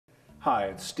Hi,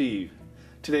 it's Steve.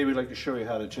 Today we'd like to show you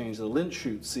how to change the lint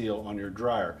chute seal on your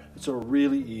dryer. It's a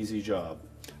really easy job.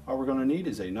 All we're going to need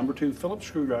is a number 2 Phillips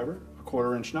screwdriver, a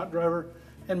 1/4 inch nut driver,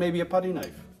 and maybe a putty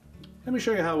knife. Let me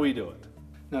show you how we do it.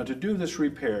 Now to do this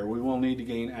repair we will need to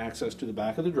gain access to the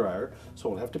back of the dryer, so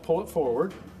we'll have to pull it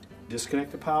forward,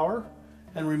 disconnect the power,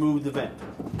 and remove the vent.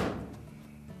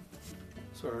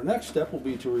 So our next step will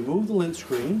be to remove the lint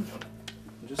screen.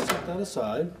 Just set that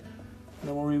aside. And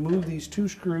then we'll remove these 2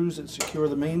 screws that secure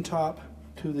the main top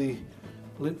to the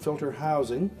lint filter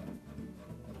housing.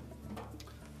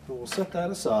 And we'll set that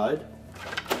aside.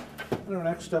 And our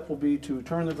next step will be to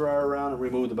turn the dryer around and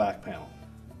remove the back panel.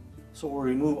 So we'll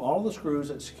remove all the screws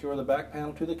that secure the back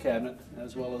panel to the cabinet,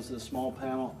 as well as the small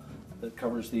panel that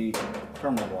covers the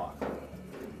terminal block.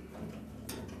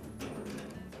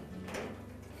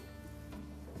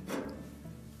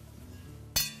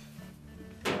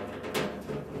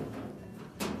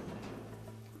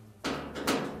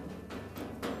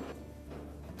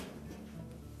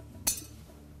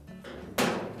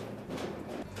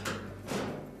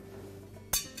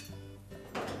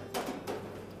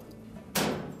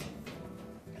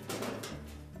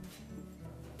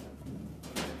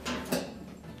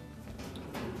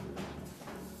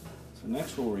 So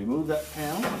next we'll remove that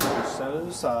panel, set it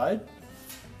aside.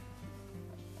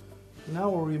 Now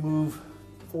we'll remove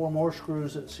 4 more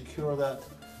screws that secure that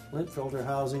lint filter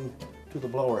housing to the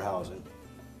blower housing.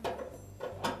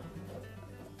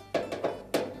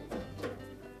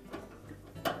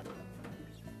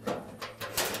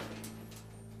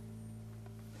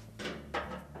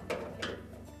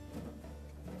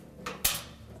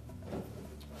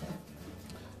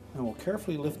 And we'll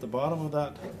carefully lift the bottom of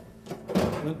that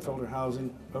lint filter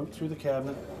housing out through the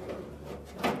cabinet.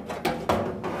 And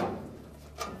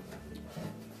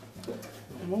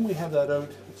when we have that out,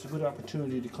 it's a good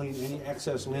opportunity to clean any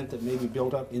excess lint that may be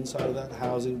built up inside of that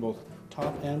housing, both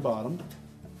top and bottom.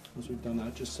 Once we've done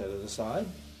that, just set it aside.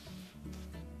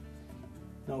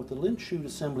 Now with the lint chute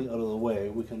assembly out of the way,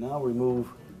 we can now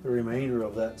remove the remainder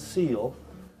of that seal.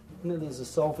 And it is a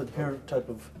self-adherent type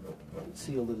of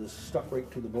seal that is stuck right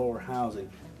to the blower housing.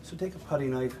 So take a putty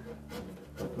knife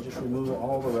and just remove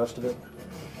all the rest of it.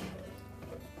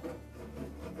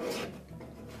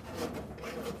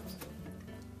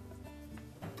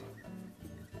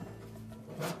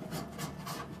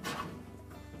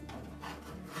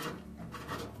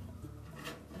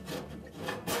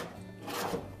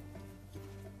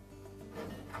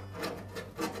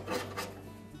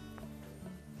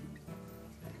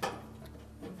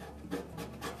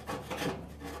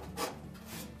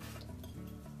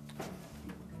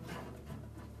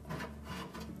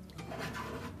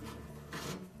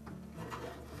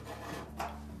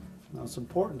 Now it's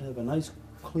important to have a nice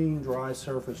clean dry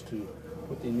surface to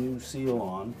put the new seal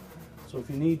on. So if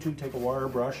you need to, take a wire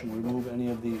brush and remove any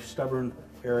of the stubborn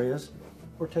areas,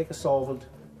 or take a solvent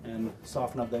and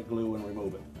soften up that glue and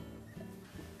remove it.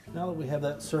 Now that we have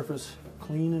that surface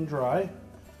clean and dry,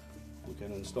 we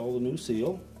can install the new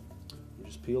seal. We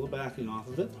just peel the backing off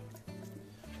of it.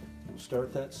 We'll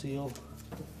start that seal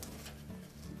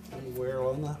anywhere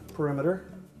along the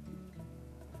perimeter.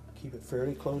 Keep it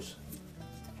fairly close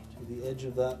to the edge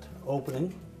of that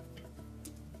opening.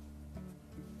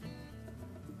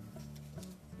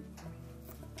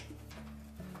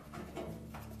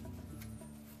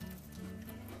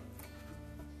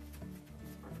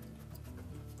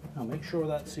 Now make sure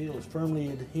that seal is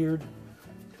firmly adhered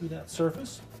to that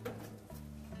surface.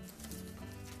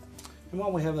 And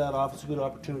while we have that off, it's a good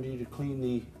opportunity to clean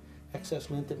the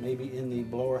excess lint that may be in the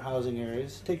blower housing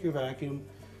areas. Take your vacuum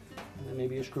and then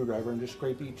maybe a screwdriver and just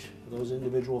scrape each of those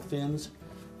individual fins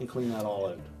and clean that all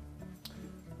out.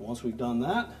 Once we've done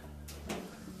that,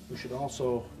 we should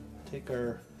also take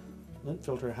our lint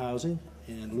filter housing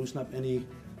and loosen up any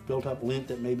built up lint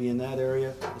that may be in that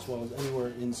area, as well as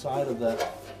anywhere inside of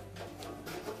that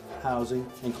housing,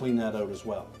 and clean that out as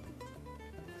well.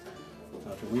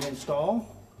 Now to reinstall,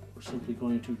 we're simply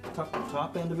going to tuck the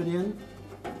top end of it in.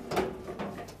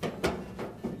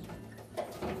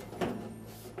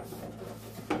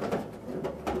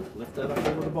 Lift that up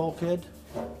over the bulkhead.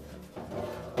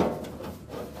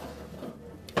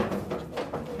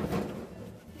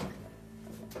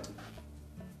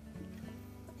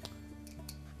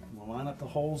 We'll line up the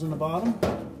holes in the bottom.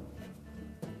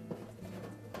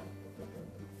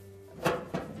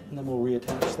 And then we'll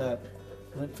reattach that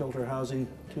lint filter housing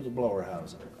to the blower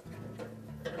housing.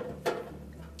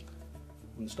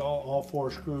 Install all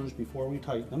 4 screws before we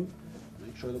tighten them.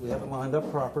 Make sure that we have it lined up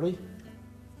properly.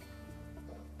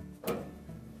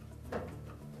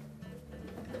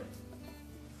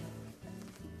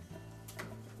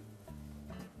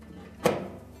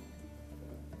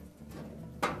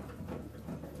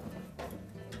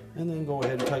 And then go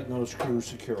ahead and tighten those screws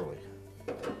securely.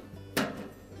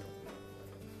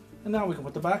 And now we can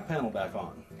put the back panel back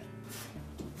on.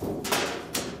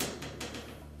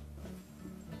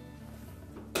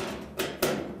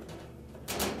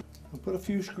 We'll put a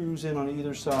few screws in on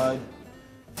either side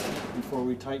before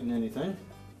we tighten anything.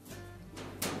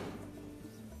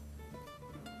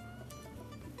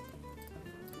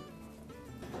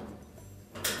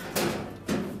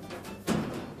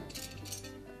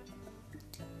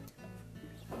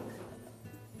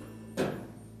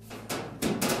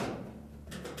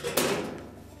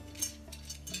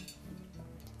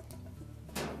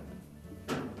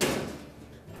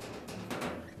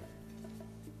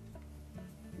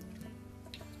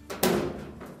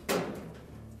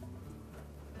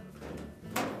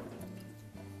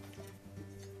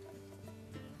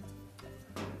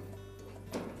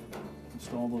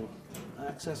 Install the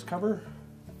access cover.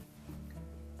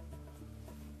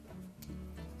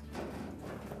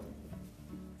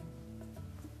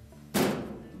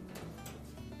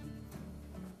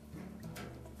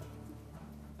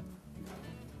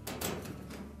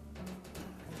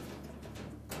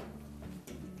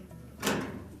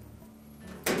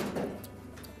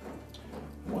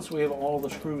 Once we have all the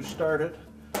screws started,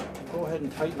 go ahead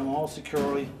and tighten them all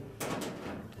securely.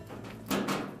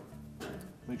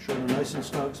 Make sure they're nice and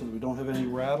snug so that we don't have any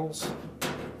rattles.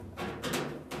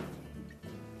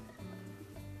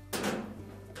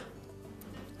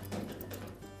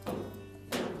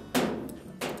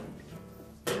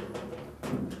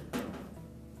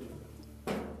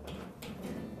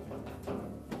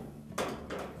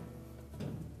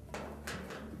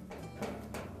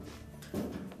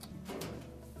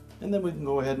 And then we can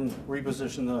go ahead and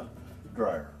reposition the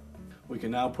dryer. We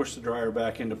can now push the dryer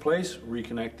back into place,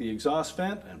 reconnect the exhaust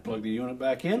vent, and plug the unit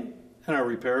back in, and our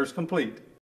repair is complete.